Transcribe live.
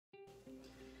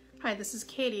Hi, this is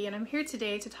Katie, and I'm here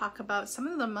today to talk about some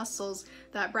of the muscles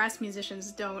that brass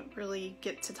musicians don't really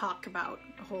get to talk about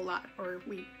a whole lot, or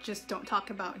we just don't talk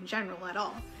about in general at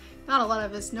all. Not a lot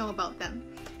of us know about them.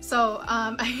 So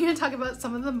I'm going to talk about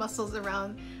some of the muscles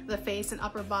around the face and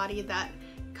upper body that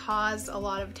cause a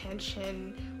lot of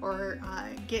tension or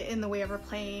get in the way of our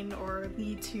playing or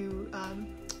lead to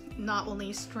not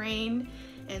only strain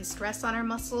and stress on our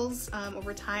muscles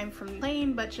over time from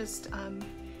playing, but just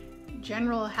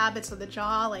general habits of the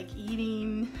jaw, like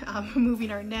eating, moving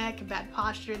our neck, bad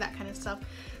posture, that kind of stuff.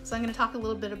 So I'm going to talk a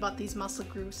little bit about these muscle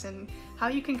groups and how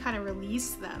you can kind of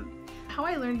release them. How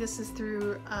I learned this is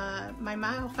through my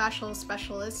myofascial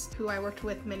specialist who I worked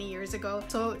with many years ago.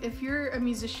 So if you're a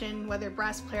musician, whether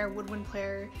brass player, woodwind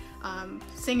player,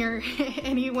 singer,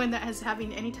 anyone that is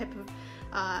having any type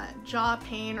of jaw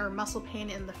pain or muscle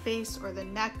pain in the face or the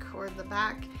neck or the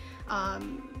back,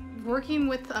 working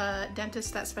with a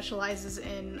dentist that specializes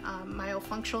in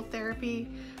myofascial therapy,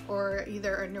 or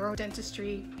either a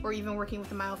neurodentistry, or even working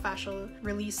with a myofascial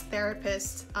release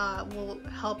therapist will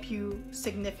help you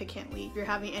significantly. If you're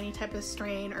having any type of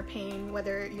strain or pain,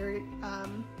 whether you're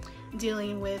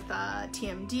dealing with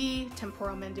TMD,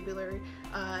 temporal mandibular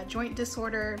joint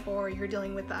disorder, or you're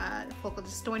dealing with focal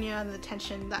dystonia and the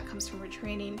tension that comes from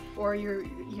retraining, or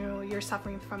you're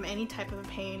suffering from any type of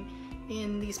pain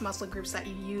in these muscle groups that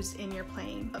you use in your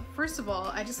playing. First of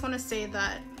all, I just want to say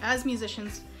that as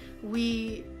musicians,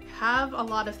 we have a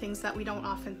lot of things that we don't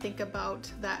often think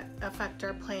about that affect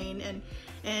our playing,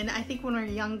 and I think when we're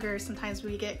younger, sometimes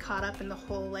we get caught up in the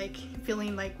whole like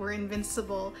feeling like we're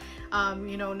invincible,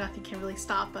 nothing can really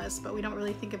stop us, but we don't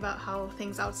really think about how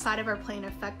things outside of our playing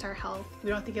affect our health. We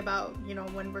don't think about,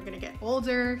 when we're gonna get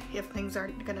older, if things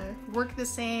aren't gonna work the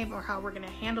same, or how we're gonna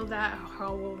handle that,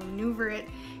 how we'll maneuver it,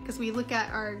 because we look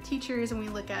at our teachers and we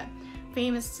look at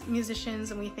famous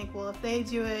musicians and we think, well, if they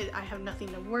do it, I have nothing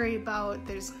to worry about.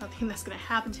 There's nothing that's going to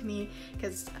happen to me,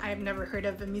 because I've never heard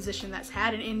of a musician that's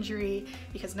had an injury,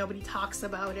 because nobody talks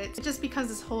about it. It just becomes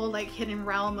this whole like hidden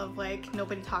realm of like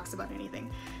nobody talks about anything.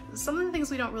 Some of the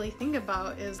things we don't really think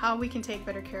about is how we can take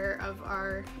better care of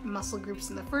our muscle groups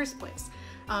in the first place.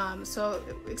 So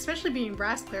especially being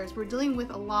brass players, we're dealing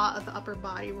with a lot of the upper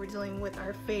body. We're dealing with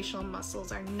our facial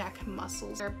muscles, our neck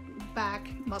muscles, our back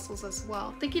muscles as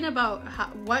well. Thinking about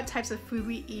what types of food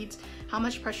we eat, how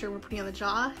much pressure we're putting on the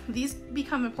jaw, these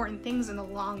become important things in the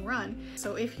long run.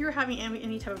 So if you're having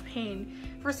any type of pain,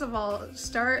 first of all,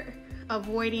 start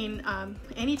avoiding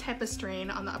any type of strain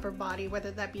on the upper body,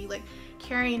 whether that be like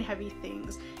carrying heavy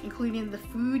things, including the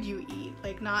food you eat,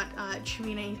 like not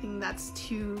chewing anything that's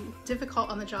too difficult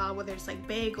on the jaw, whether it's like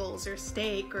bagels or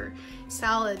steak or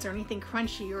salads or anything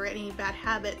crunchy, or any bad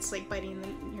habits like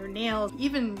biting your nails,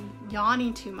 even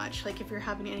yawning too much, like if you're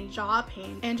having any jaw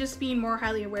pain, and just being more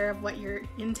highly aware of what you're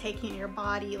intaking in your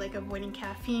body, like avoiding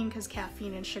caffeine, because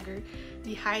caffeine and sugar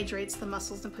dehydrates the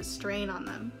muscles and puts strain on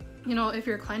them. If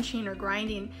you're clenching or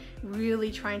grinding,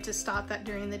 really trying to stop that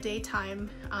during the daytime,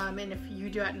 and if you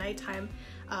do at nighttime,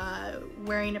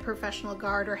 wearing a professional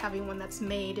guard or having one that's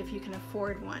made if you can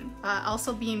afford one.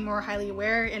 Also being more highly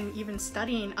aware and even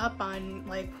studying up on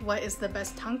like what is the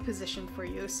best tongue position for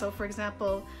you. So for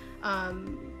example,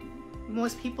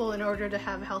 most people, in order to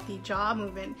have healthy jaw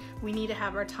movement, we need to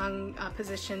have our tongue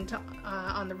positioned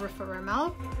on the roof of our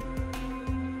mouth.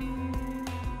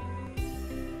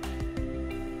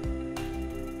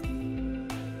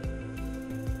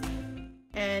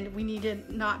 And we need to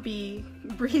not be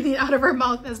breathing out of our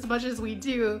mouth as much as we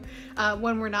do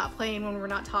when we're not playing, when we're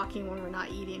not talking, when we're not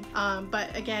eating.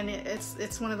 But again,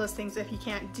 it's one of those things, if you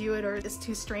can't do it or it's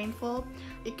too strainful,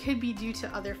 it could be due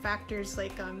to other factors,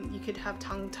 like you could have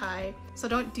tongue tie. So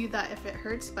don't do that if it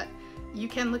hurts, but you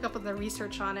can look up on the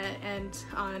research on it and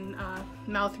on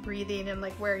mouth breathing and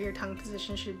like where your tongue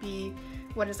position should be.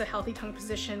 What is a healthy tongue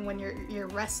position when you're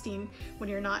resting, when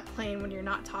you're not playing, when you're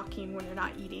not talking, when you're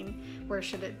not eating? Where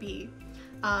should it be?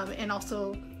 And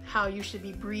also how you should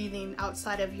be breathing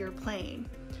outside of your playing.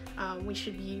 We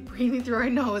should be breathing through our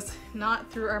nose,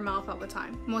 not through our mouth all the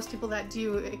time. Most people that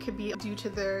do, it could be due to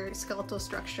their skeletal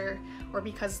structure or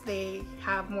because they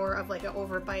have more of like an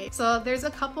overbite. So there's a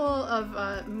couple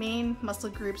of main muscle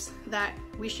groups that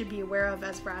we should be aware of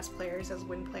as brass players, as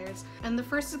wind players. And the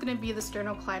first is going to be the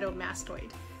sternocleidomastoid.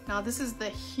 Now this is the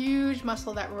huge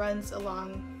muscle that runs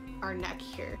along our neck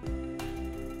here.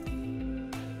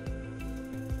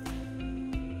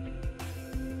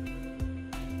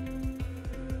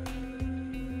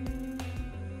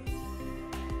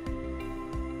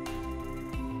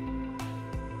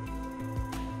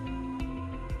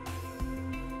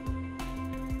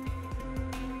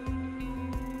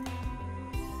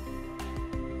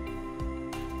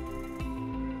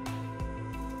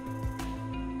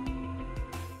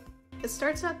 It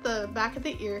starts at the back of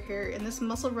the ear here, and this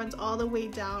muscle runs all the way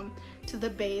down to the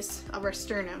base of our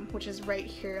sternum, which is right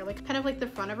here, like kind of like the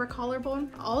front of our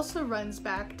collarbone. Also runs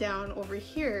back down over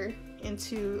here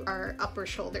into our upper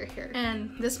shoulder here.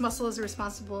 And this muscle is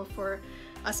responsible for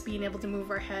us being able to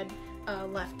move our head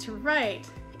left to right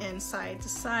and side to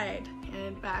side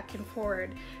and back and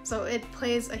forward. So it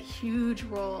plays a huge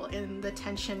role in the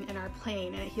tension in our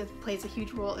plane, and it plays a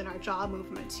huge role in our jaw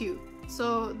movement too.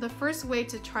 So the first way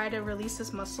to try to release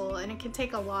this muscle, and it can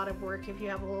take a lot of work if you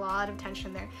have a lot of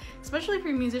tension there, especially if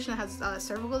you're a musician that has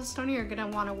cervical dystonia, you're going to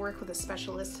want to work with a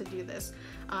specialist to do this,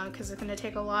 because it's going to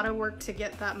take a lot of work to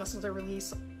get that muscle to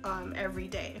release every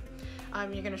day.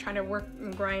 You're going to try to work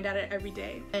and grind at it every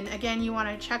day. And again, you want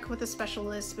to check with a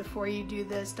specialist before you do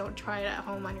this. Don't try it at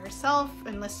home on yourself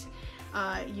unless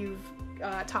you've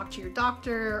talked to your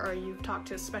doctor or you've talked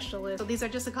to a specialist. So these are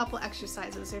just a couple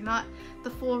exercises. They're not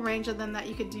the full range of them that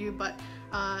you could do, but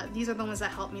these are the ones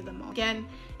that help me the most. Again,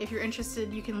 if you're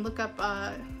interested, you can look up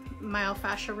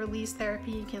myofascial release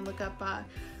therapy. You can look up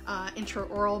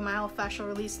intraoral myofascial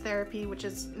release therapy, which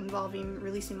is involving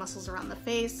releasing muscles around the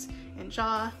face and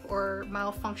jaw, or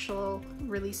myofascial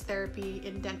release therapy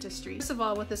in dentistry. First of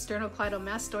all, with the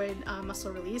sternocleidomastoid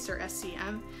muscle release, or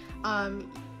SCM,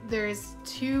 there's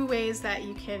two ways that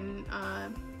you can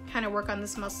kind of work on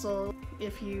this muscle.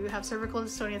 If you have cervical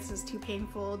dystonia, this is too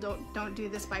painful, don't do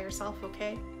this by yourself,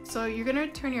 okay? So you're gonna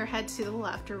turn your head to the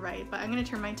left or right, but I'm gonna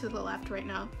turn mine to the left right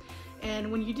now.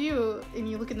 And when you do, and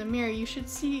you look in the mirror, you should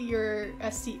see your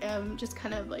SCM just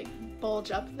kind of like bulge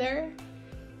up there.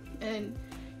 And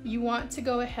you want to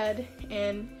go ahead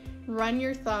and run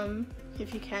your thumb,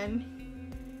 if you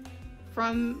can,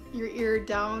 from your ear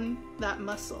down that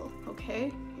muscle,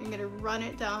 okay? You're gonna run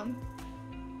it down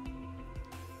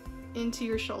into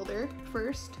your shoulder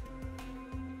first.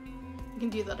 You can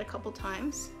do that a couple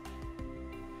times,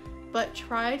 but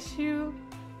try to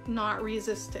not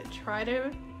resist it. Try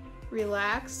to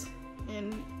relax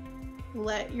and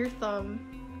let your thumb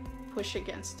push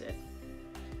against it,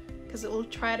 because it will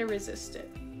try to resist it.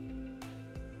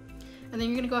 And then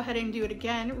you're gonna go ahead and do it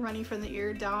again, running from the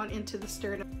ear down into the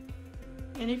sternum.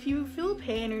 And if you feel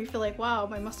pain, or you feel like, wow,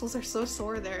 my muscles are so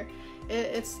sore there,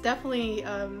 it's definitely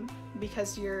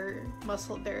because your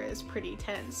muscle there is pretty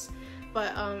tense.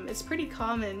 But it's pretty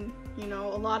common, you know,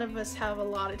 a lot of us have a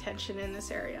lot of tension in this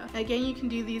area. Again, you can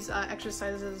do these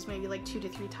exercises maybe like 2 to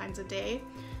 3 times a day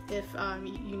if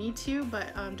you need to,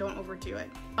 but don't overdo it.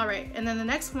 All right, and then the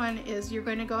next one is you're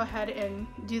going to go ahead and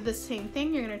do the same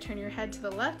thing. You're going to turn your head to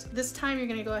the left. This time you're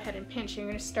going to go ahead and pinch. You're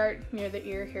going to start near the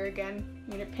ear here again.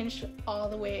 You're going to pinch all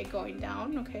the way going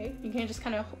down, okay? You can just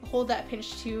kind of hold that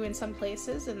pinch too in some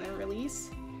places and then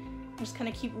release. Just kind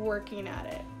of keep working at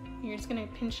it. You're just going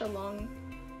to pinch along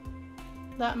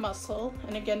that muscle,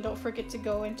 and again, don't forget to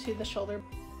go into the shoulder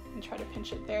and try to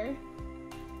pinch it there,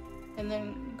 and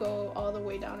then go all the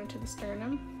way down into the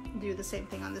sternum. Do the same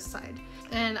thing on this side.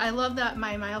 And I love that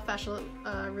my myofascial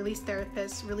release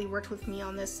therapist really worked with me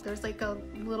on this. There's like a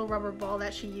little rubber ball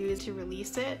that she used to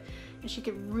release it, and she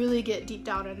could really get deep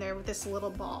down in there with this little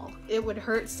ball. It would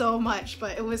hurt so much,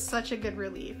 but it was such a good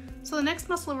relief. So the next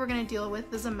muscle we're going to deal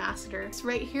with is a masseter. It's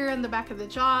right here in the back of the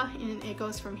jaw, and it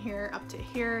goes from here up to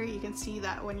here. You can see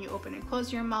that when you open and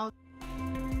close your mouth.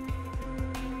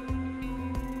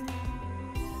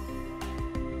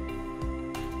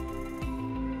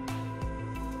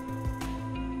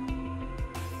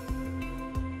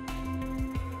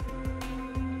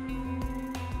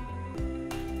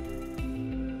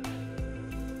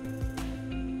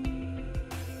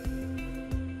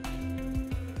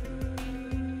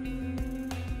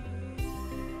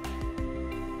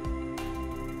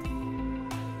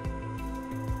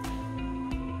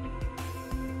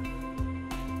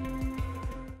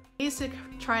 To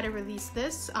try to release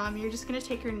this, you're just going to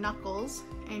take your knuckles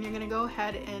and you're going to go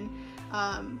ahead and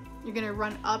you're going to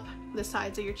run up the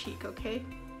sides of your cheek, okay?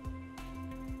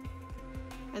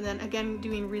 And then again,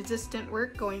 doing resistant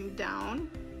work, going down,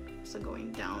 so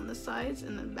going down the sides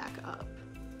and then back up.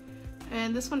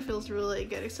 And this one feels really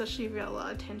good, especially if you got a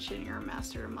lot of tension in your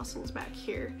masseter muscles back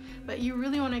here. But you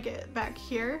really want to get back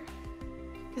here,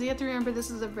 because you have to remember this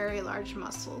is a very large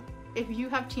muscle. If you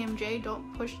have TMJ,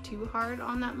 don't push too hard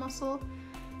on that muscle,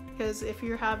 because if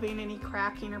you're having any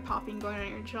cracking or popping going on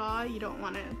in your jaw, you don't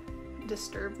want to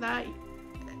disturb that.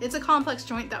 It's a complex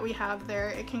joint that we have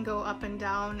there. It can go up and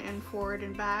down and forward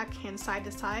and back and side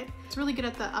to side. It's really good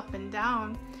at the up and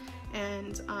down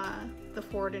and the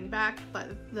forward and back,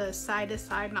 but the side to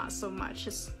side not so much.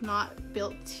 It's not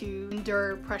built to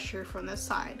endure pressure from the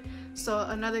side. So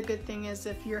another good thing is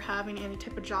if you're having any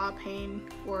type of jaw pain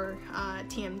or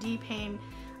TMD pain,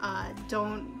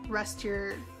 Don't rest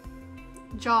your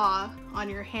jaw on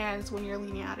your hands when you're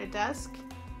leaning at a desk.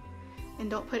 And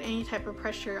don't put any type of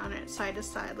pressure on it side to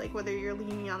side, like whether you're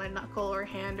leaning on a knuckle or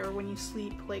hand, or when you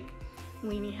sleep, like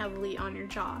leaning heavily on your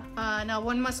jaw. Now,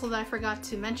 one muscle that I forgot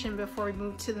to mention before we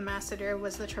moved to the masseter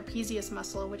was the trapezius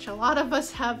muscle, which a lot of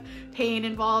us have pain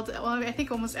involved. Well, I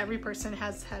think almost every person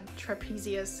has had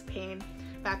trapezius pain,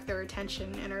 back their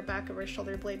tension in our back of our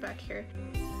shoulder blade back here.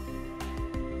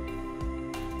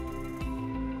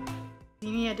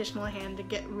 You need additional hand to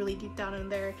get really deep down in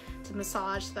there to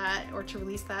massage that or to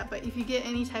release that. But if you get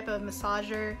any type of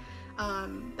massager,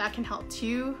 that can help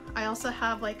too. I also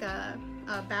have like a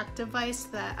back device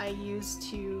that I use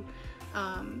to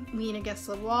lean against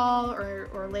the wall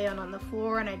or lay on the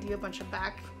floor, and I do a bunch of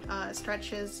back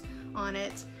stretches on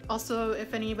it. Also,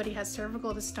 if anybody has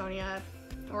cervical dystonia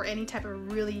or any type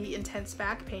of really intense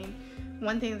back pain,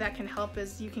 one thing that can help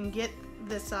is you can get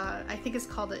this, I think it's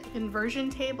called an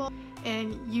inversion table,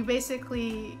 and you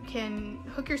basically can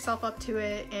hook yourself up to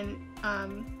it and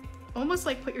almost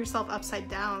like put yourself upside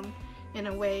down in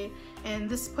a way, and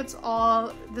this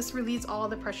relieves all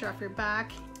the pressure off your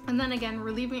back. And then again,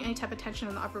 relieving any type of tension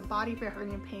in the upper body if you're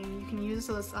having pain, you can use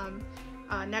those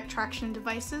neck traction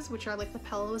devices, which are like the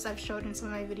pillows I've showed in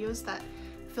some of my videos that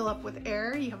fill up with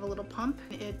air. You have a little pump.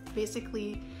 It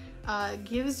basically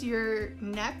gives your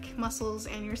neck muscles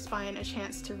and your spine a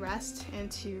chance to rest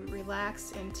and to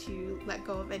relax and to let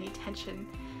go of any tension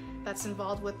that's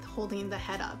involved with holding the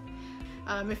head up.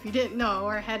 If you didn't know,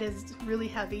 our head is really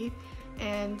heavy,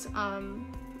 and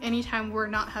anytime we're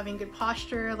not having good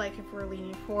posture, like if we're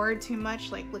leaning forward too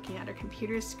much, like looking at our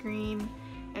computer screen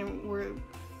and we're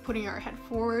putting our head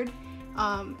forward,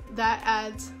 that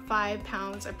adds 5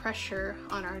 pounds of pressure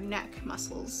on our neck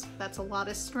muscles. That's a lot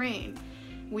of strain.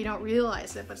 We don't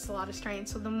realize it, but it's a lot of strain.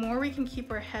 So the more we can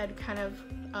keep our head kind of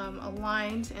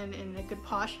aligned and in a good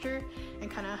posture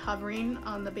and kind of hovering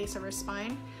on the base of our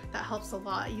spine, that helps a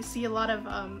lot. You see a lot of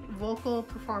vocal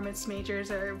performance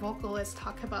majors or vocalists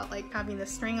talk about like having the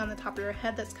string on the top of your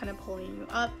head that's kind of pulling you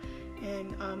up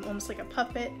and almost like a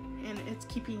puppet, and it's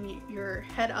keeping your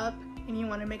head up, and you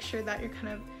want to make sure that you're kind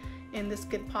of in this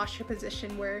good posture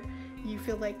position where you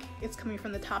feel like it's coming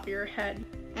from the top of your head.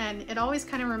 And it always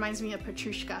kind of reminds me of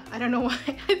Petrushka. I don't know why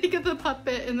I think of the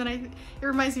puppet, and then it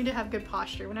reminds me to have good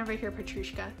posture. Whenever I hear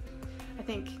Petrushka, I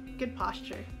think good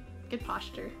posture, good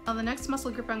posture. Now the next muscle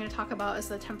group I'm going to talk about is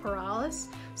the temporalis.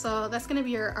 So that's going to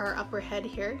be our upper head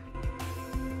here.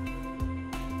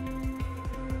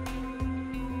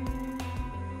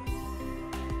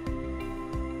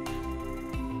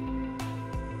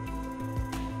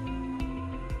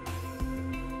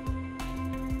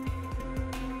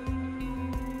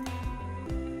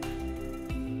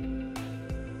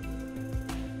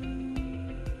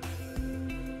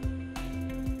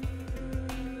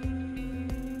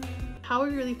 How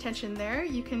we relieve tension there,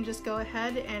 you can just go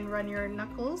ahead and run your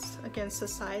knuckles against the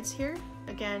sides here.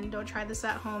 Again, don't try this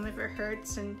at home if it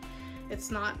hurts and it's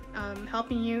not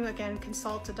helping you. Again,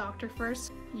 consult a doctor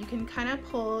first. You can kind of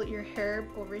pull your hair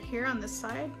over here on this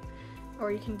side,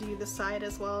 or you can do this side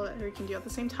as well, or you can do it at the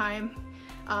same time.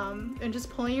 And just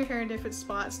pulling your hair in different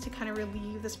spots to kind of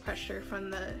relieve this pressure from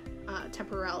the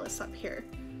temporalis up here.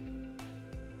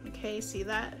 Okay, see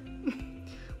that?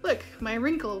 Look, my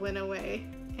wrinkle went away.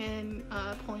 And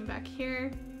pulling back here.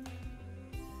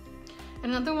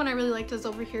 Another one I really liked is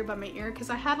over here by my ear, because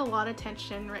I had a lot of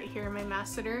tension right here in my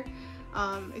masseter,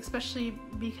 especially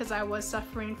because I was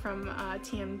suffering from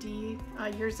TMD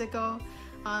years ago.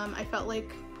 I felt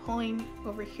like pulling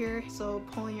over here, so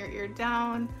pulling your ear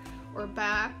down or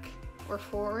back or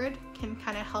forward can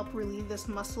kind of help relieve this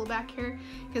muscle back here,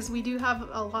 because we do have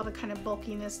a lot of kind of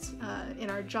bulkiness in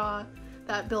our jaw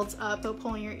that builds up. So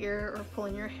pulling your ear or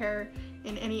pulling your hair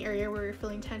in any area where you're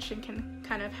feeling tension can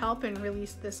kind of help and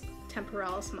release this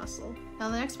temporalis muscle. Now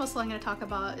the next muscle I'm going to talk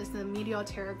about is the medial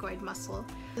pterygoid muscle.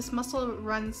 This muscle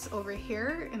runs over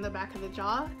here in the back of the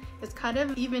jaw. It's kind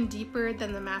of even deeper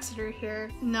than the masseter here.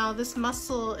 Now this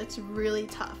muscle, it's really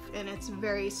tough and it's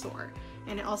very sore,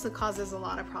 and it also causes a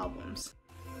lot of problems.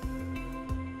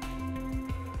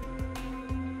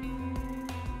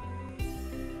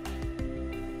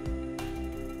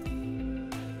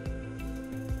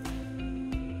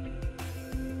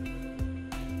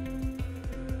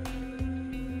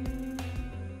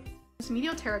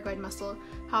 Medial pterygoid muscle,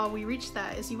 how we reach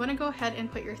that is you want to go ahead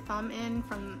and put your thumb in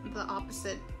from the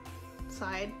opposite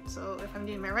side. So if I'm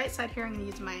doing my right side here, I'm going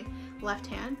to use my left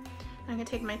hand. I'm going to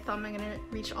take my thumb, I'm going to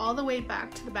reach all the way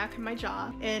back to the back of my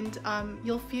jaw, and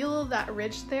you'll feel that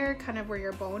ridge there, kind of where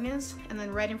your bone is, and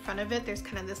then right in front of it there's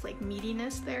kind of this like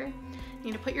meatiness there. You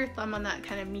need to put your thumb on that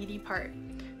kind of meaty part.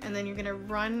 and then you're gonna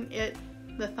run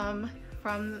the thumb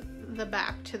from the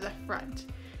back to the front.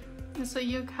 And so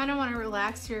you kind of want to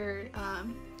relax your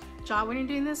jaw when you're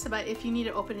doing this, but if you need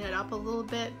to open it up a little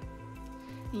bit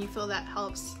and you feel that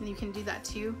helps, then you can do that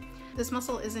too. This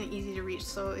muscle isn't easy to reach,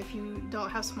 so if you don't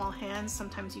have small hands,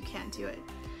 sometimes you can't do it.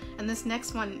 And this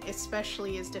next one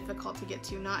especially is difficult to get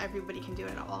to. Not everybody can do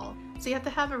it at all. So you have to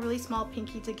have a really small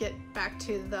pinky to get back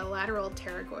to the lateral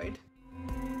pterygoid.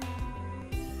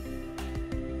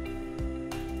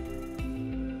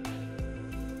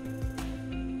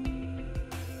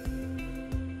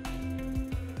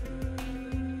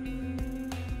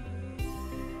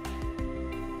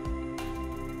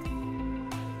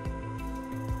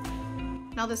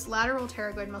 Now this lateral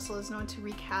pterygoid muscle is known to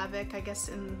wreak havoc, I guess,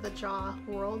 in the jaw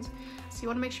world. So you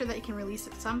want to make sure that you can release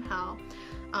it somehow.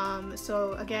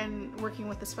 So again, working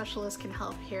with a specialist can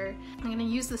help here. I'm going to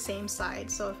use the same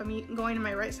side. So if I'm going to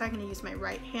my right side, I'm going to use my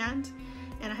right hand.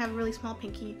 And I have a really small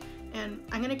pinky. And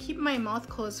I'm going to keep my mouth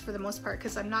closed for the most part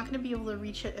because I'm not going to be able to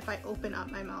reach it if I open up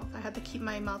my mouth. I have to keep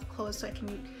my mouth closed so I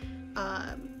can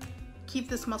keep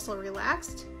this muscle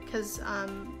relaxed, because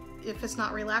if it's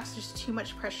not relaxed, there's too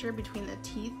much pressure between the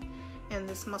teeth and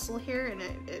this muscle here, and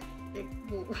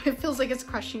it feels like it's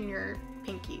crushing your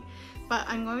pinky. But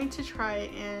I'm going to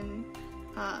try and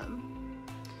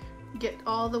get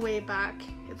all the way back.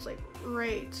 It's like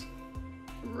right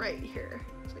here.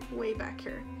 It's like way back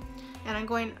here. And I'm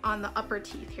going on the upper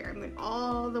teeth here. I'm going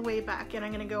all the way back, and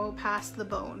I'm going to go past the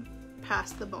bone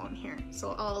here.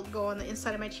 So I'll go on the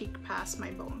inside of my cheek past my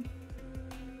bone.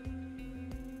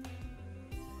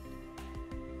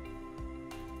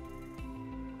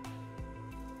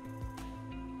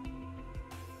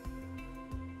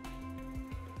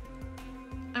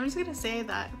 I'm just gonna say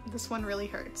that this one really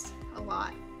hurts a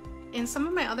lot. In some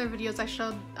of my other videos, I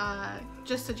showed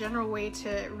just a general way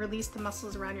to release the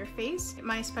muscles around your face.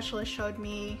 My specialist showed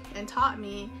me and taught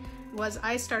me was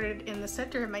I started in the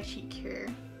center of my cheek here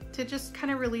to just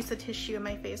kind of release the tissue in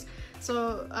my face.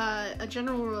 So a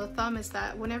general rule of thumb is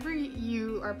that whenever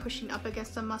you are pushing up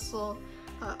against a muscle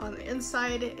on the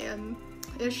inside, and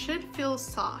it should feel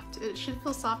soft. It should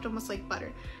feel soft, almost like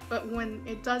butter. But when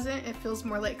it doesn't, it feels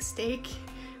more like steak.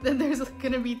 Then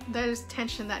there's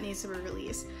tension that needs to be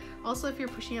released. Also, if you're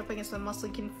pushing up against the muscle,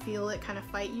 you can feel it kind of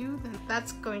fight you, then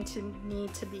that's going to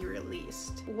need to be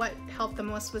released. What helped the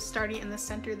most was starting in the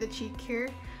center of the cheek here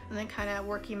and then kind of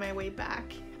working my way back,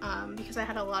 because I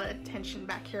had a lot of tension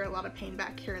back here, a lot of pain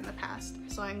back here in the past.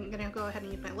 So I'm gonna go ahead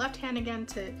and use my left hand again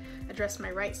to address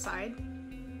my right side.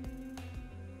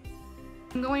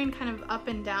 I'm going kind of up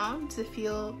and down to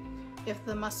feel if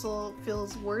the muscle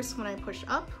feels worse when I push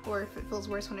up, or if it feels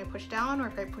worse when I push down, or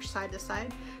if I push side to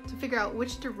side, to figure out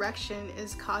which direction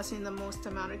is causing the most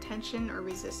amount of tension or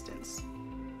resistance.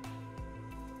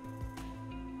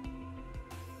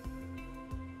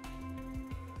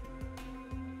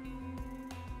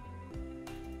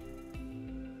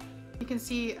 You can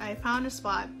see I found a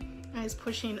spot. I was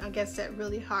pushing against it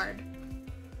really hard.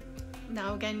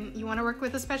 Now again, you want to work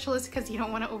with a specialist because you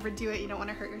don't want to overdo it, you don't want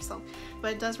to hurt yourself.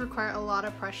 But it does require a lot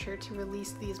of pressure to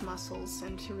release these muscles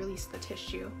and to release the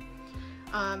tissue.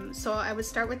 So I would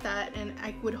start with that, and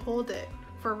I would hold it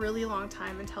for a really long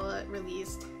time until it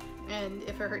released. And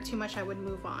if it hurt too much, I would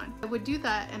move on. I would do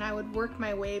that, and I would work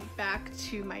my way back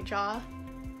to my jaw,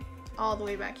 all the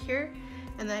way back here.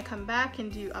 And then I come back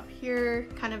and do up here,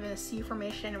 kind of in a C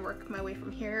formation, and work my way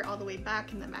from here all the way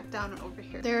back and then back down and over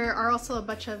here. There are also a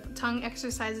bunch of tongue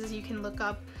exercises you can look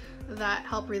up that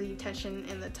help relieve tension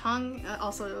in the tongue.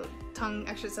 Also tongue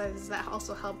exercises that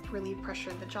also help relieve pressure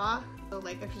in the jaw. So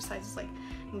like exercises like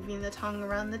moving the tongue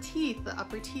around the teeth, the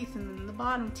upper teeth and then the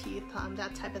bottom teeth,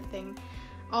 that type of thing.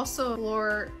 Also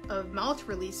floor of mouth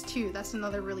release too, that's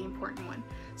another really important one.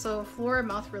 So floor of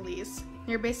mouth release,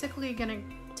 you're basically gonna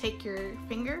take your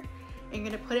finger and you're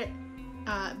gonna put it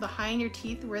behind your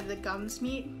teeth where the gums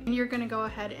meet, and you're gonna go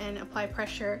ahead and apply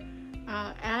pressure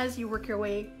as you work your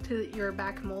way to your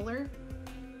back molar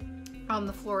on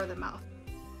the floor of the mouth.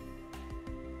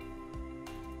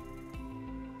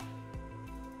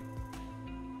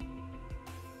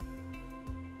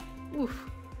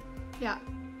 Oof, yeah.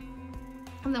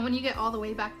 And then when you get all the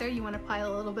way back there, you want to apply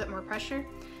a little bit more pressure.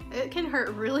 It can hurt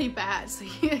really bad, so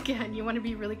again, you want to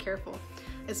be really careful.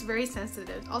 It's very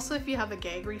sensitive. Also, if you have a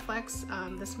gag reflex,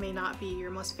 this may not be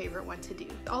your most favorite one to do.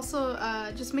 Also,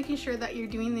 just making sure that you're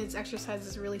doing these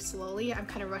exercises really slowly. I'm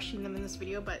kind of rushing them in this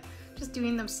video, but just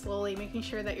doing them slowly, making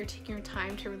sure that you're taking your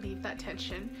time to relieve that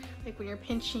tension. Like when you're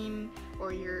pinching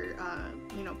or you're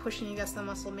pushing against the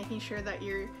muscle, making sure that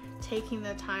you're taking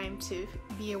the time to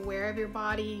be aware of your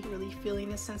body, really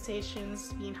feeling the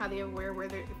sensations, being highly aware where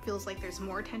it feels like there's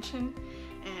more tension,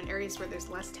 and areas where there's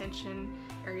less tension,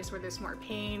 areas where there's more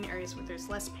pain, areas where there's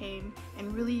less pain,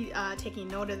 and really taking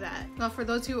note of that. Now for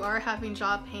those who are having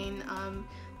jaw pain,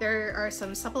 there are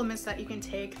some supplements that you can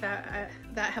take that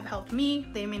have helped me.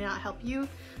 They may not help you,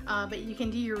 but you can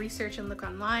do your research and look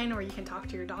online, or you can talk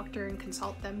to your doctor and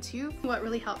consult them too. What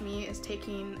really helped me is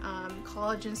taking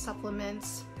collagen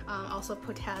supplements. Also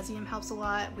potassium helps a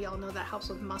lot. We all know that helps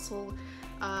with muscle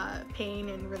pain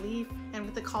and relief. And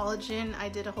with the collagen, I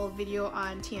did a whole video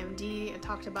on TMD and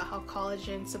talked about how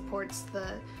collagen supports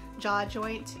the jaw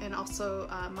joint and also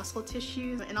muscle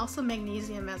tissues, and also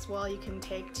magnesium as well you can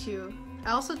take too.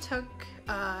 I also took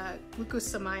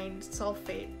glucosamine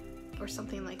sulfate or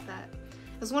something like that.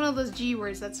 It's one of those G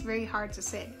words that's very hard to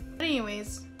say. But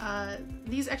anyways,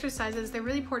 these exercises, they're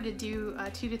really important to do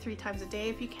 2 to 3 times a day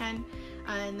if you can.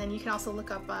 And then you can also look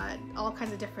up all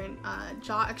kinds of different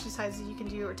jaw exercises you can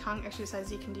do, or tongue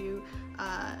exercises you can do,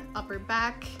 upper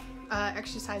back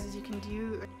exercises you can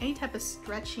do, any type of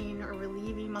stretching or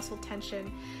relieving muscle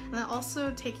tension. And then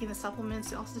also taking the supplements,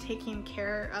 and also taking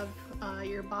care of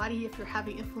your body if you're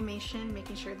having inflammation,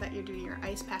 making sure that you're doing your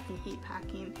ice packing, heat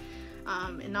packing,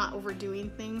 and not overdoing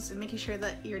things, and making sure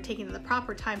that you're taking the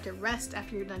proper time to rest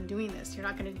after you're done doing this. You're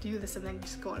not going to do this and then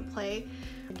just go and play,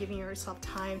 and giving yourself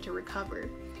time to recover.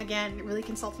 Again, really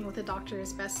consulting with a doctor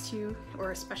is best too,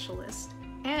 or a specialist.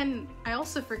 And I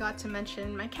also forgot to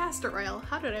mention my castor oil.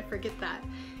 How did I forget that?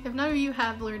 If none of you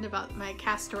have learned about my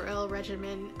castor oil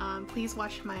regimen, please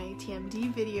watch my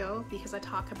TMD video, because I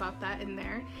talk about that in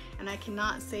there. And I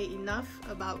cannot say enough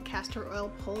about castor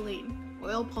oil pulling,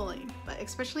 but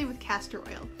especially with castor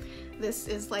oil. This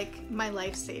is like my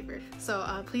lifesaver.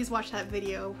 So please watch that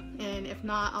video, and if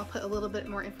not, I'll put a little bit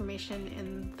more information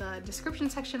in the description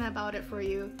section about it for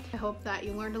you. I hope that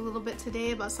you learned a little bit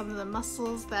today about some of the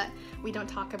muscles that we don't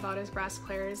talk about as brass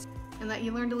players, and that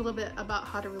you learned a little bit about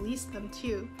how to release them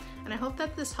too. And I hope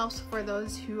that this helps for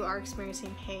those who are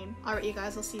experiencing pain. Alright you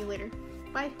guys, I'll see you later.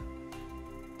 Bye!